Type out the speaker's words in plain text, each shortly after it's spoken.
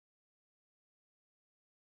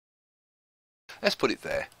Let's put it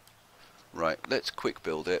there. Right, let's quick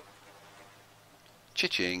build it.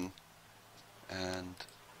 Cha-ching. And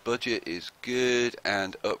budget is good,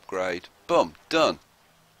 and upgrade. Boom, done.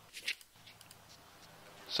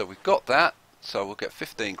 So we've got that. So we'll get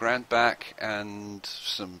 15 grand back and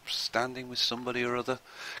some standing with somebody or other.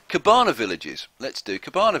 Cabana villages. Let's do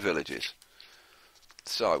Cabana villages.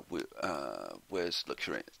 So where's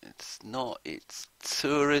luxury? It's not. It's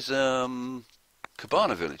tourism.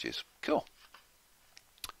 Cabana villages. Cool.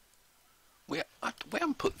 We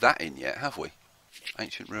haven't put that in yet, have we?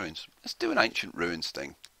 Ancient ruins. Let's do an ancient ruins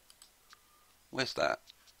thing. Where's that?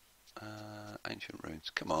 Ancient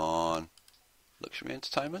ruins. Come on. Luxury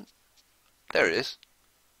entertainment. There it is.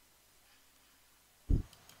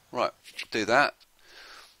 Right, do that.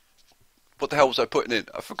 What the hell was I putting in?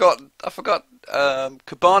 I forgot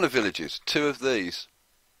Cabana villages. 2 of these.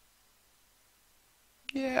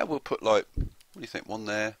 Yeah, we'll put like, what do you think? 1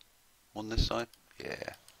 there, 1 this side.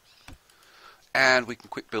 Yeah. And we can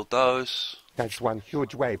quick build those. That's one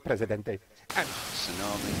huge wave, Presidente. And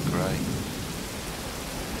Tsunami, great.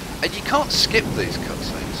 And you can't skip these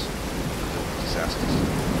cutscenes. Disasters.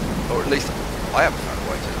 Or at least I haven't found a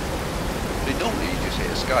way to. But normally you just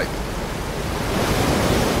hit escape.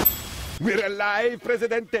 we're alive,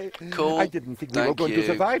 Presidente. Cool. I didn't think we were going to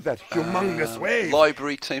survive that humongous wave.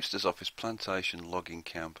 Library, Teamsters office, plantation, logging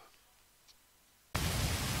camp.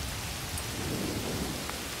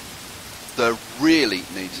 There really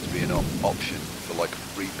needs to be an option for like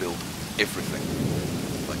rebuild everything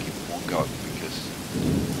like in one go,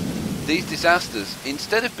 because these disasters,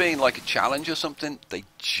 instead of being like a challenge or something, they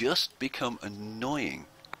just become annoying.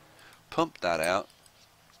 Pump that out,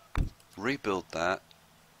 rebuild that,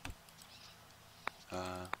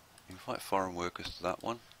 invite foreign workers to that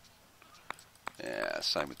one. Yeah,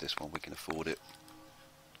 same with this one, we can afford it.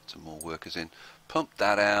 Some more workers in. Pump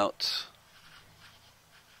that out.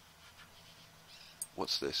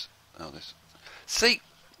 What's this? Oh, this. See,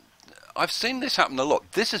 I've seen this happen a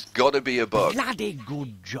lot. This has got to be a bug. Bloody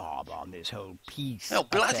good job on this whole piece. Oh,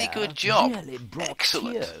 bloody affair. good job. Really brought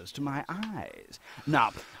Excellent. tears to my eyes.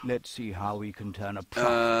 Now, let's see how we can turn a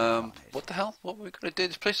profit. What the hell? What are we going to do?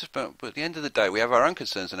 This place is about, but at the end of the day, we have our own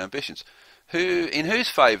concerns and ambitions. In whose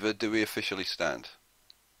favour do we officially stand?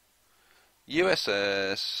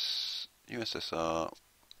 USSR.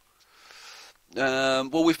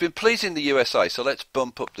 Well, we've been pleasing the USA, so let's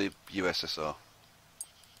bump up the USSR.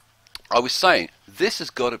 I was saying, this has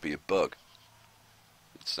got to be a bug.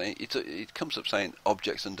 It's saying, it comes up saying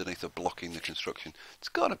objects underneath are blocking the construction. It's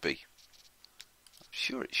got to be. I'm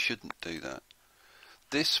sure it shouldn't do that.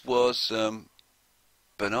 This was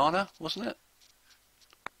banana, wasn't it?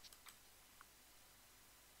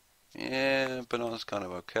 Yeah, banana's kind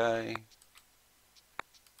of okay.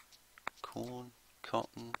 Corn,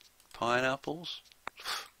 cotton, pineapples,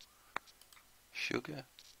 sugar.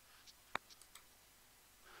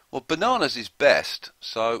 Well, bananas is best,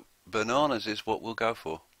 so bananas is what we'll go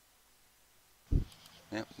for.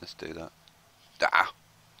 Yep, let's do that. Ah!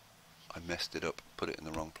 I messed it up, put it in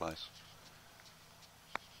the wrong place.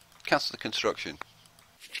 Cancel the construction.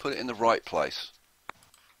 Put it in the right place.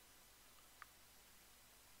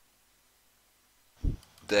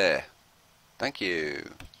 There. Thank you.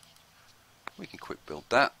 We can quick build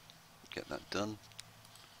that. Get that done.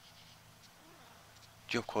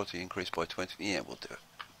 Job quality increased by 20. Yeah, we'll do it.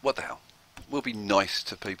 What the hell? We'll be nice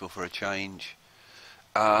to people for a change.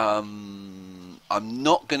 I'm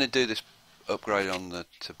not going to do this upgrade on the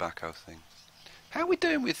tobacco thing. How are we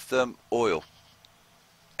doing with oil?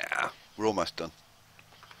 Ah, we're almost done.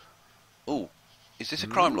 Oh, is this a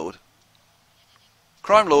crime lord?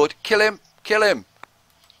 Crime lord, kill him! Kill him!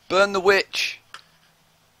 Burn the witch!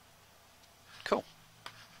 Cool.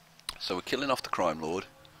 So we're killing off the crime lord.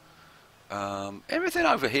 Everything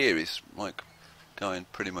over here is like going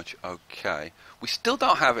pretty much okay. We still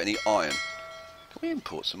don't have any iron. Can we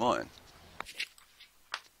import some iron?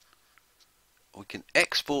 We can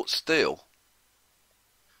export steel.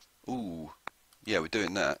 Ooh, yeah, we're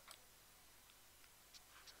doing that.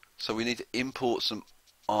 So we need to import some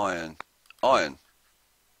iron. Iron.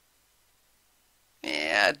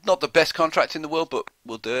 Yeah, not the best contract in the world, but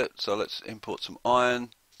we'll do it. So let's import some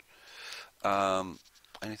iron.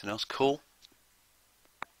 Anything else cool?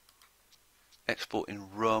 Exporting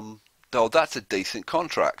rum. Oh, that's a decent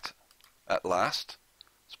contract at last.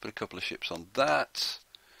 Let's put a couple of ships on that.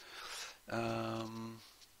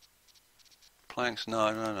 Planks,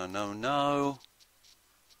 no.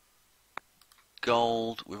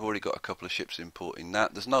 Gold, we've already got a couple of ships importing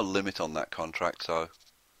that. There's no limit on that contract, so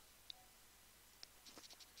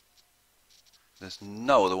there's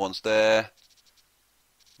no other ones there.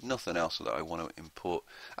 nothing else that I want to import.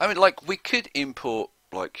 I mean, like, we could import,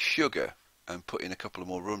 like, sugar and put in a couple of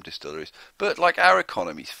more rum distilleries, but, like, our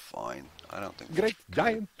economy's fine. I don't think... Great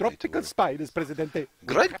giant tropical spiders, Presidente.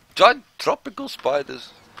 Great giant tropical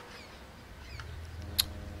spiders.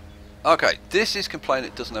 Okay, this is complaining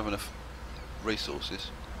it doesn't have enough resources.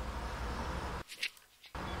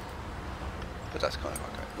 But that's kind of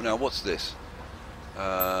okay. Well, now, what's this?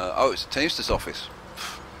 Oh, it's a Teamster's office.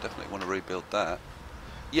 Definitely want to rebuild that.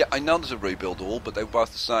 Yeah, I know there's a rebuild all, but they're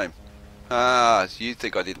both the same. Ah, you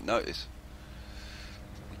think I didn't notice.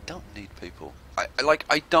 We don't need people.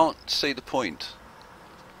 I don't see the point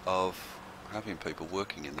of having people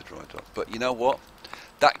working in the dry dock. But you know what?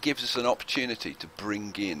 That gives us an opportunity to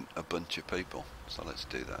bring in a bunch of people. So let's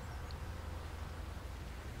do that.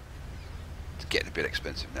 It's getting a bit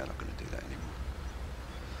expensive now, not going to do that anymore.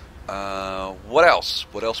 What else?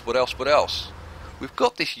 What else? What else? What else? We've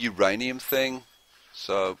got this uranium thing.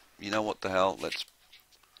 So, you know what the hell? Let's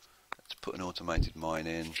put an automated mine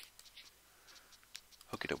in.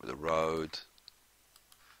 Hook it up with a road.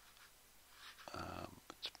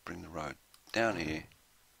 Let's bring the road down here.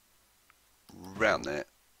 Round there.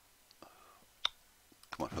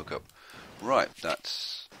 Come on, hook up. Right,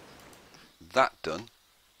 that's that done.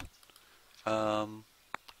 Let's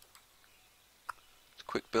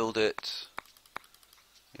quick build it.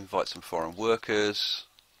 Invite some foreign workers.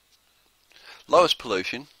 Lowest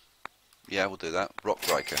pollution. Yeah, we'll do that. Rock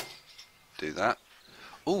breaker. Do that.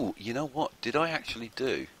 Oh, you know what? Did I actually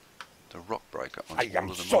do the rock breaker on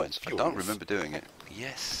all of the mines? I don't remember doing it.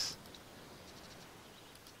 Yes.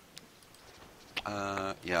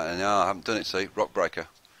 Yeah, no, I haven't done it, see. Rock breaker.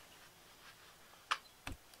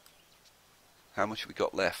 How much have we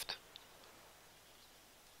got left?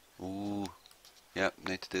 Ooh. Yep,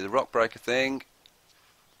 need to do the rock breaker thing.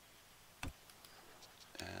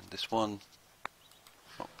 And this one.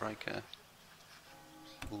 Rock breaker.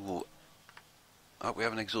 Ooh. Oh, we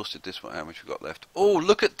haven't exhausted this one. How much we got left? Oh,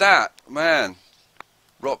 look at that, man.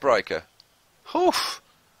 Rock breaker. Oof.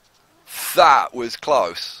 That was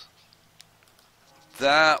close.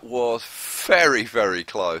 That was very, very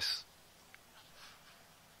close.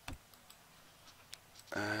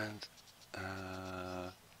 And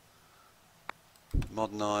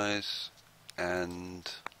modernise and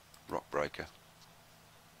rock breaker.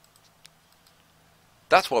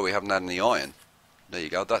 That's why we haven't had any iron. There you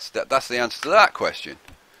go. That's the answer to that question.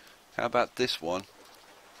 How about this one?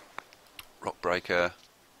 Rock breaker.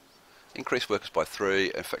 Increase workers by 3,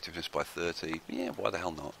 effectiveness by 30. Yeah, why the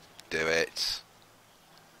hell not? Do it.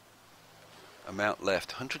 Amount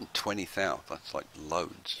left, 120,000. That's like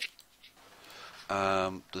loads.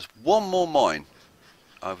 There's one more mine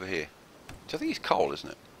over here. Which I think is coal, isn't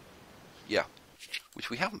it? Yeah. Which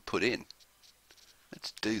we haven't put in.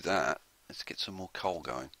 Let's do that. Let's get some more coal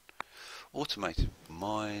going. Automated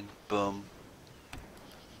mine. Boom.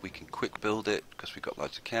 We can quick build it because we've got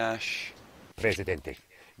loads of cash. Presidente,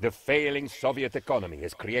 the failing Soviet economy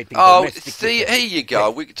is creating... Oh, see, here you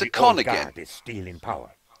go. It's a con again. Is still in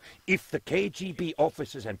power. If the KGB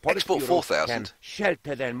officers and export 4,000 can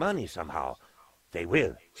shelter their money somehow, they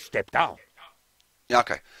will step down.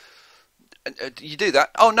 Okay. You do that.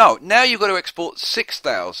 Oh no, now you've got to export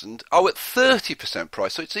 6,000. Oh, at 30%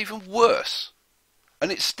 price, so it's even worse.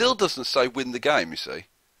 And it still doesn't say win the game, you see.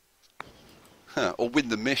 Huh, or win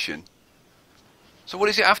the mission. So what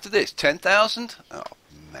is it after this? 10,000? Oh,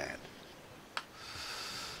 man.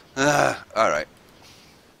 Alright.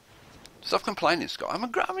 Stop complaining, Skye.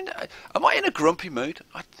 Am I in a grumpy mood?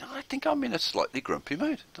 I think I'm in a slightly grumpy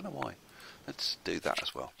mood. Don't know why. Let's do that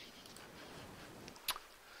as well.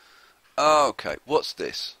 Okay, what's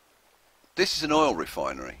this? This is an oil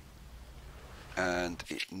refinery. And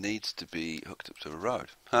it needs to be hooked up to a road.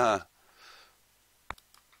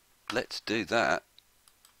 Let's do that.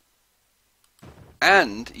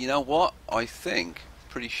 And, you know what? I think,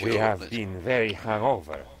 pretty sure... We have been very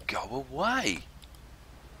hungover. Go away!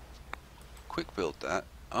 Quick build that.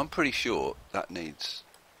 I'm pretty sure that needs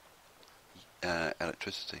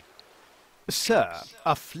electricity. Sir,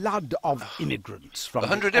 a flood of immigrants from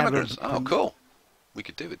 100 immigrants. Oh, cool. We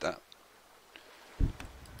could do with that.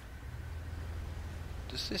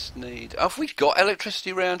 Does this need... Have we got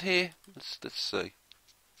electricity around here? Let's see.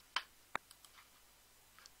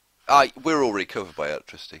 We're already covered by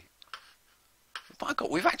electricity. My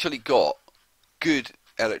God, we've actually got good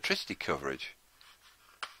electricity coverage.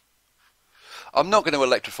 I'm not going to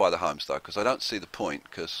electrify the homes though, because I don't see the point.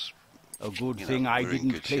 Because a good thing I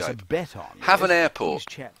didn't place a bet on. Have an airport.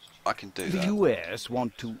 I can do that. The US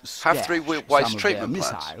want to have 3 waste treatment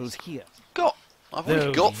plants. Missiles here. Got I've already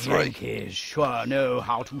Those got 3. Yankees sure know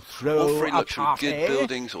how to throw All 3 a luxury party. good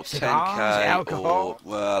buildings, or Cigars, 10k, alcohol. or,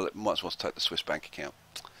 well, might as well take the Swiss bank account.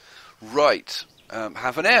 Right,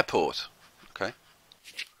 have an airport. Okay,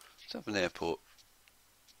 let's have an airport.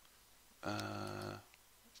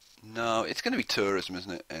 No, it's going to be tourism,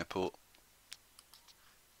 isn't it? Airport.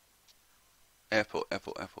 Airport.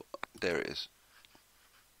 There it is.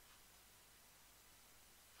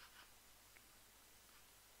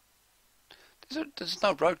 There's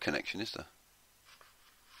no road connection, is there?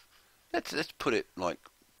 Let's put it like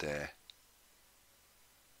there.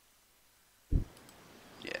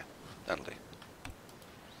 Yeah, that'll do.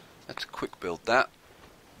 Let's quick build that.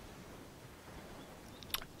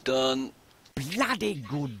 Done. Bloody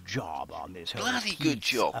good job on this whole Bloody good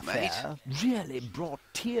peace job, affair. Really brought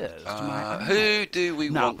tears to my eyes. Who do we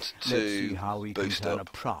Now, want to let's see how we can boost turn up?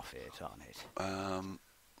 a profit on it.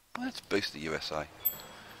 Let's boost the USA.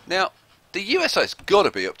 Now, the USA's got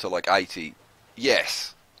to be up to like 80.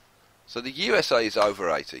 Yes. So the USA is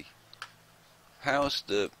over 80. How's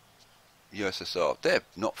the USSR? They're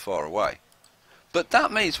not far away. But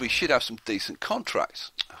that means we should have some decent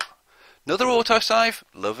contracts. Another autosave?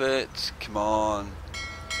 Love it. Come on.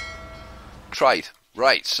 Trade.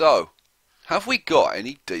 Right, so, have we got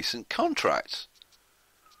any decent contracts?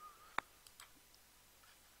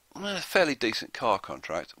 A fairly decent car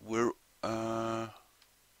contract. We're not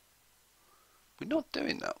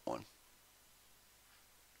doing that one.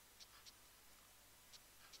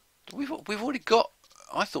 We've already got.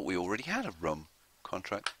 I thought we already had a rum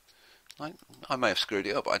contract. I may have screwed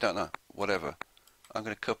it up. I don't know. Whatever. I'm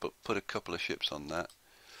going to put a couple of ships on that.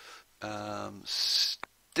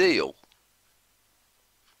 Steel.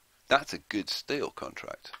 That's a good steel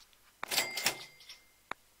contract.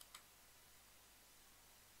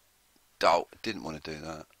 Oh, I didn't want to do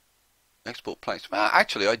that. Export planks. Well,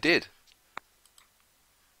 actually, I did.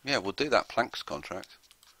 Yeah, we'll do that planks contract.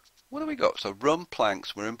 What have we got? So rum,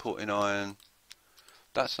 planks, we're importing iron.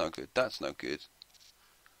 That's no good. That's no good.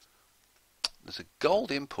 There's a gold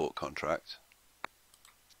import contract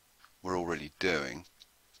we're already doing.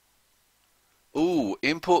 Ooh,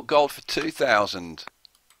 import gold for 2,000.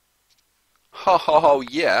 Ho ho ho,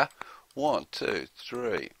 yeah. 1, 2,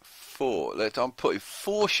 3, 4. I'm putting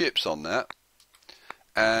 4 ships on that.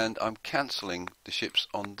 And I'm cancelling the ships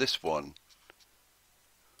on this one.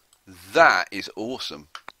 That is awesome.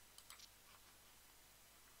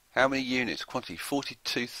 How many units? Quantity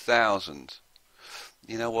 42,000.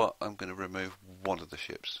 You know what? I'm going to remove one of the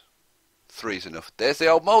ships. 3 is enough. There's the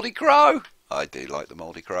old Mouldy Crow. I do like the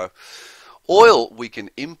Mouldy Crow. Oil we can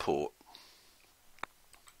import.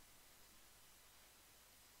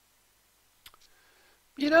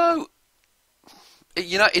 You know,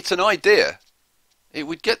 it's an idea. It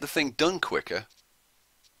would get the thing done quicker.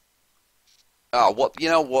 Oh, what? You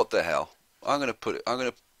know what the hell? I'm going to put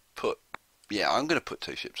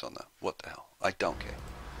 2 ships on that. What the hell? I don't care.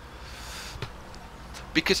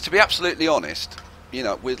 Because to be absolutely honest,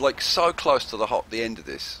 we're like so close to the end of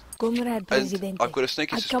this. Comrade Presidente, And I've got a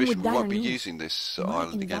sneaky I come with suspicion we won't be dire news. using this More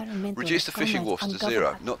island again. environmental Reduce the fishing wharfs to uncovered.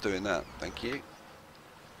 0. Not doing that. Thank you.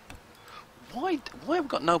 Why have we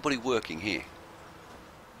got nobody working here?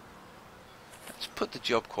 Let's put the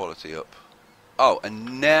job quality up. Oh,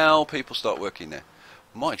 and now people start working there.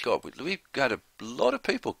 My God, we've got a lot of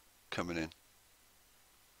people coming in.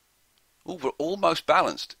 Oh, we're almost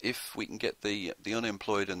balanced if we can get the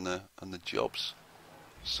unemployed and the jobs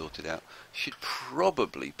sorted out. Should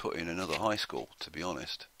probably put in another high school, to be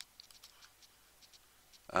honest.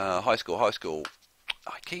 High school.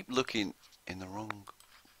 I keep looking in the wrong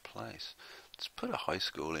place. Let's put a high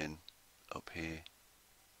school in up here.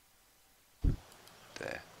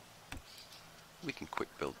 There. We can quick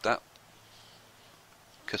build that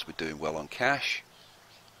because we're doing well on cash.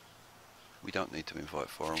 We don't need to invite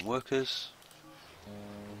foreign workers.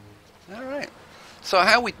 Alright. So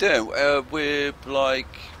how we doing? We're like,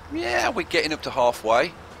 we're getting up to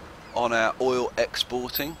halfway on our oil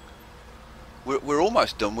exporting. We're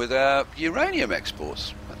almost done with our uranium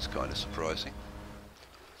exports. That's kind of surprising.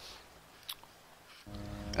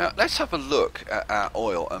 Now, let's have a look at our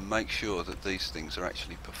oil and make sure that these things are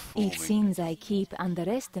actually performing. It seems I keep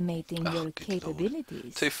underestimating Oh, your good capabilities.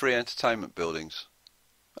 Lord. 2 free entertainment buildings.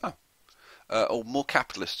 Oh. Or more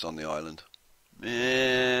capitalists on the island.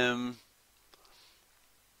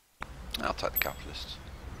 I'll take the capitalists.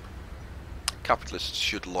 Capitalists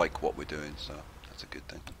should like what we're doing, so that's a good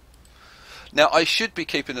thing. Now, I should be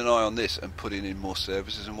keeping an eye on this and putting in more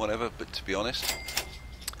services and whatever, but to be honest,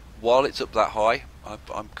 while it's up that high,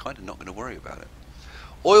 I'm kind of not going to worry about it.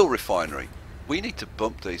 Oil refinery. We need to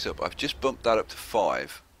bump these up. I've just bumped that up to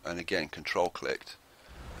 5. and again control clicked.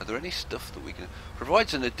 Are there any stuff that we can...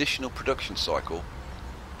 Provides an additional production cycle.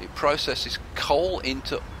 It processes coal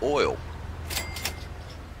into oil.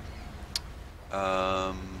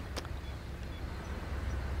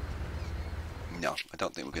 No, I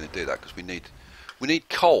don't think we're going to do that because we need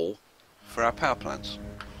coal for our power plants.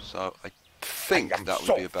 So I think that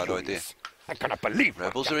would be a bad idea. I cannot believe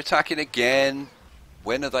Rebels are attacking again.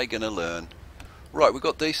 When are they going to learn? Right, we've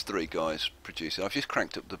got these three guys producing. I've just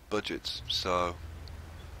cranked up the budgets. So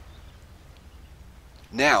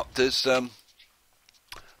now there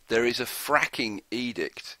is a fracking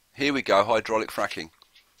edict. Here we go, hydraulic fracking.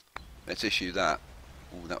 Let's issue that.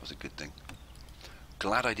 Oh, that was a good thing.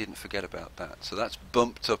 Glad I didn't forget about that. So that's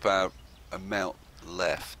bumped up our amount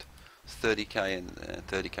left. 30k in there,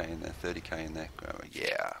 30k in there, 30k in there. Oh,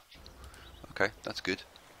 yeah. Okay, that's good.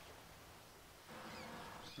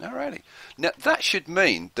 Alrighty. Now that should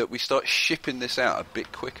mean that we start shipping this out a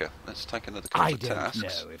bit quicker. Let's take another couple of tasks. I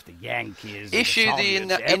don't know if the Yankees Issue and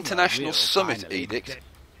the Soviets ever International will Summit finally Edict. get-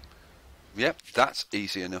 Yep, that's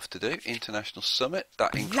easy enough to do. International Summit,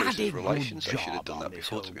 that increases Bloody relations. good I should have done job that on this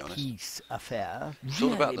before, to whole be honest. peace affair. It's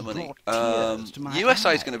all about Really the money. brought tears to my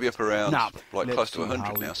USA is going to be eyes. up around Now, like let's close to see how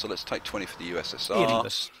 100 we- now, so let's take 20 for the In USSR. the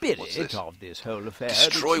spirit What's this? of this whole affair,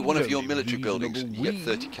 Destroy it one of seems your only military buildings. reasonable You get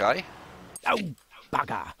 30k. Oh,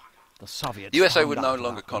 bugger. The Soviets USA found would out no about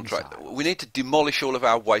longer the contract. missiles. We need to demolish all of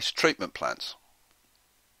our waste treatment plants.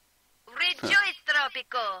 Rejoice,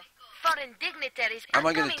 Tropico. Foreign dignitaries Am are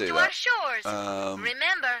I gonna coming do to that? our shores.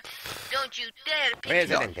 Remember, don't you dare pick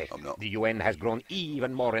Presidente, I'm not. the UN has grown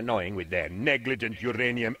even more annoying with their negligent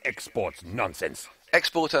uranium exports nonsense.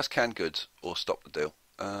 Export as canned goods or stop the deal.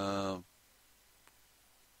 I've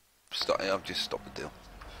just stopped the deal.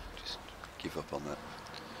 Just give up on that.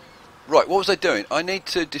 Right, what was I doing? I need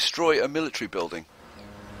to destroy a military building.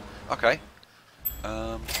 Okay.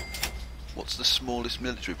 What's the smallest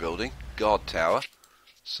military building? Guard tower.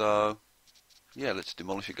 So, yeah, let's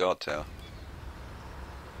demolish a guard tower.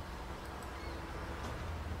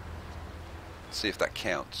 See if that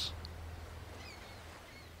counts.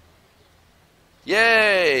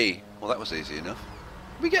 Yay! Well, that was easy enough.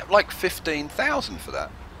 We get like 15,000 for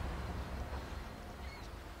that.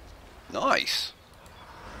 Nice.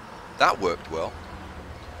 That worked well.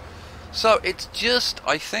 So it's just,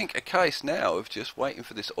 I think, a case now of just waiting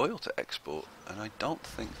for this oil to export, and I don't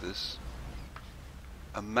think there's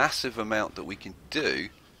a massive amount that we can do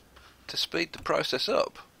to speed the process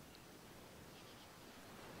up.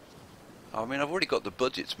 I mean, I've already got the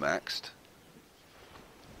budgets maxed.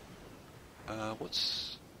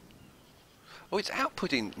 What's... Oh, it's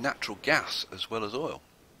outputting natural gas as well as oil.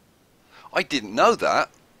 I didn't know that.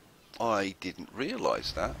 I didn't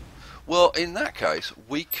realise that. Well, in that case,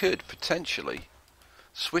 we could potentially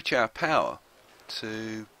switch our power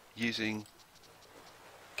to using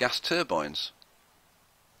gas turbines.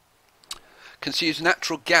 Consumes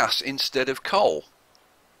natural gas instead of coal.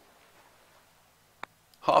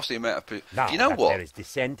 Half the amount of... Now Do you know that what? there is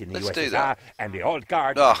dissent in the Let's USSR do that. and the old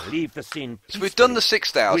guard Ugh. can leave the scene So we've done the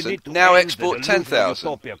peacefully. We 6,000, need to now end export the delusional 10,000.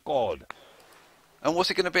 utopia called. And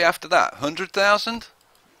what's it going to be after that? 100,000?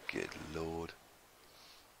 Good lord.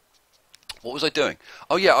 What was I doing?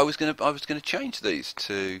 Oh yeah, I was going to change these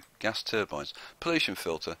to gas turbines. Pollution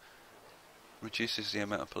filter reduces the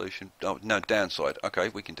amount of pollution. Oh no, downside. Okay,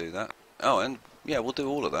 we can do that. Oh, and yeah, we'll do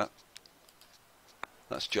all of that.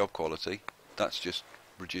 That's job quality. That's just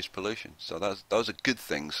reduced pollution. So those are good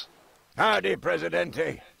things. Howdy,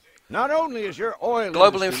 Presidente. Not only is your oil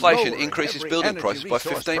Global industry inflation lowering increases every building energy prices by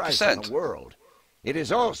resource price in 15%. the world, it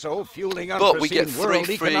is also fueling But we get unforeseen 3 world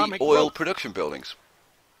free economic oil growth. production buildings.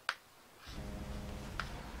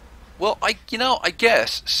 Well, I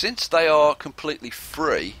guess since they are completely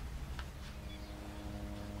free,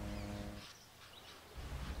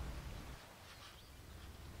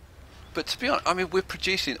 but to be honest, I mean, we're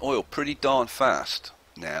producing oil pretty darn fast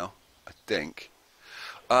now, I think.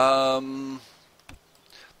 There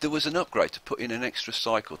was an upgrade to put in an extra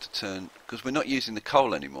cycle to turn, because we're not using the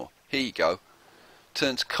coal anymore. Here you go.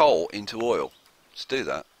 Turns coal into oil. Let's do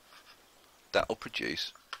that. That'll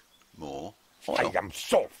produce more oil. I am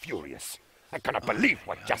so furious. I cannot believe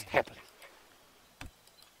what just happened.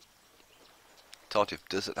 Told you,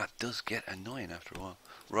 that does get annoying after a while.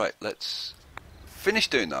 Right, let's finish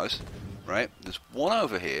doing those. Right, there's one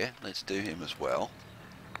over here. Let's do him as well.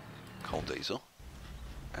 Coal diesel.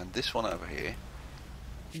 And this one over here.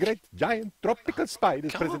 Great giant tropical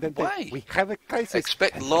spiders, Go Presidente. away. We have a crisis.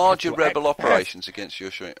 Expect and we larger have to rebel act fast. operations against your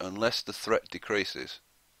shore unless the threat decreases.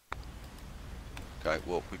 Okay,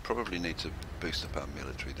 well, we probably need to boost up our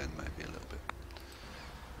military then, maybe a little bit.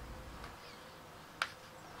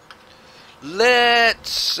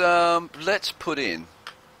 Let's put in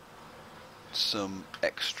some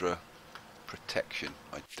extra protection,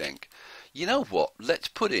 I think. You know what? Let's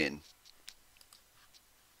put in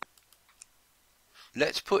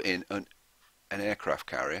an aircraft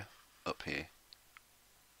carrier up here.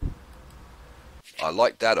 I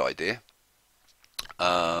like that idea.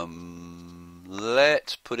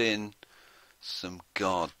 Let's put in some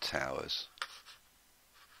guard towers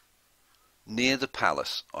near the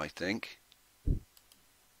palace, I think.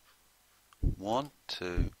 1,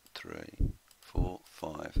 2, 3, 4,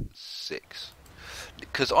 5, 6.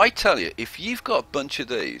 Because I tell you, if you've got a bunch of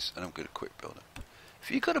these, and I'm going to quick build it. If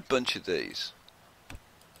you've got a bunch of these,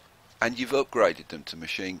 and you've upgraded them to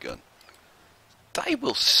machine gun, they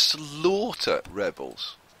will slaughter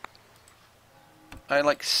rebels. And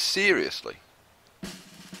like, seriously.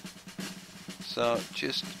 So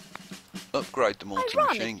just upgrade them all to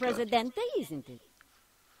machine gun. Presidente, isn't it?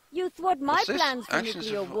 You thwart my plans for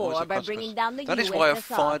nuclear war by bringing down the USSR. That is why I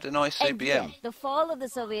fired an And ICBM. yet, the fall of the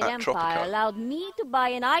Soviet at Empire Tropico. allowed me to buy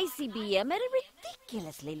an ICBM at a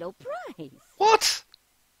ridiculously low price. What?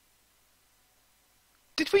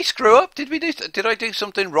 Did we screw up? Did I do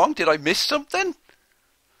something wrong? Did I miss something?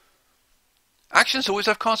 Actions always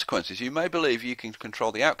have consequences. You may believe you can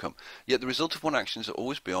control the outcome, yet the result of one action is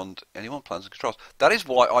always beyond anyone's plans and controls. That is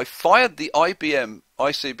why I fired the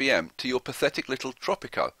ICBM to your pathetic little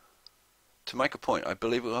Tropico. To make a point, I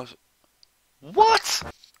believe it was... What?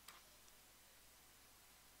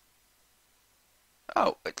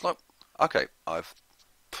 Oh, it's like... Okay, I've...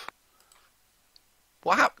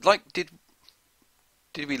 What happened? Like, did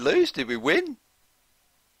we lose? Did we win?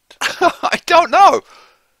 I don't know.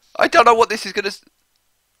 I don't know what this is going to...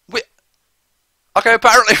 Okay,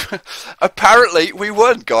 apparently we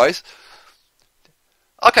won, guys.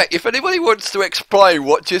 Okay, if anybody wants to explain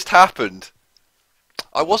what just happened...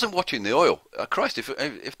 I wasn't watching the oil. Christ,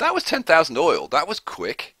 if that was 10,000 oil, that was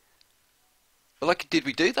quick. But like, did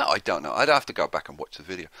we do that? I don't know. I'd have to go back and watch the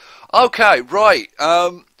video. Okay, right.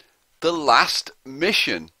 The last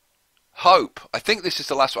mission. Hope. I think this is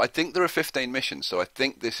the last one. I think there are 15 missions, so I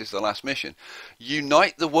think this is the last mission.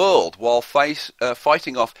 Unite the world while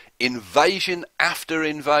fighting off invasion after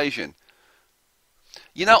invasion.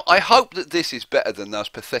 You know, I hope that this is better than those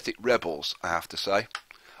pathetic rebels, I have to say.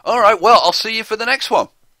 Alright, well, I'll see you for the next one.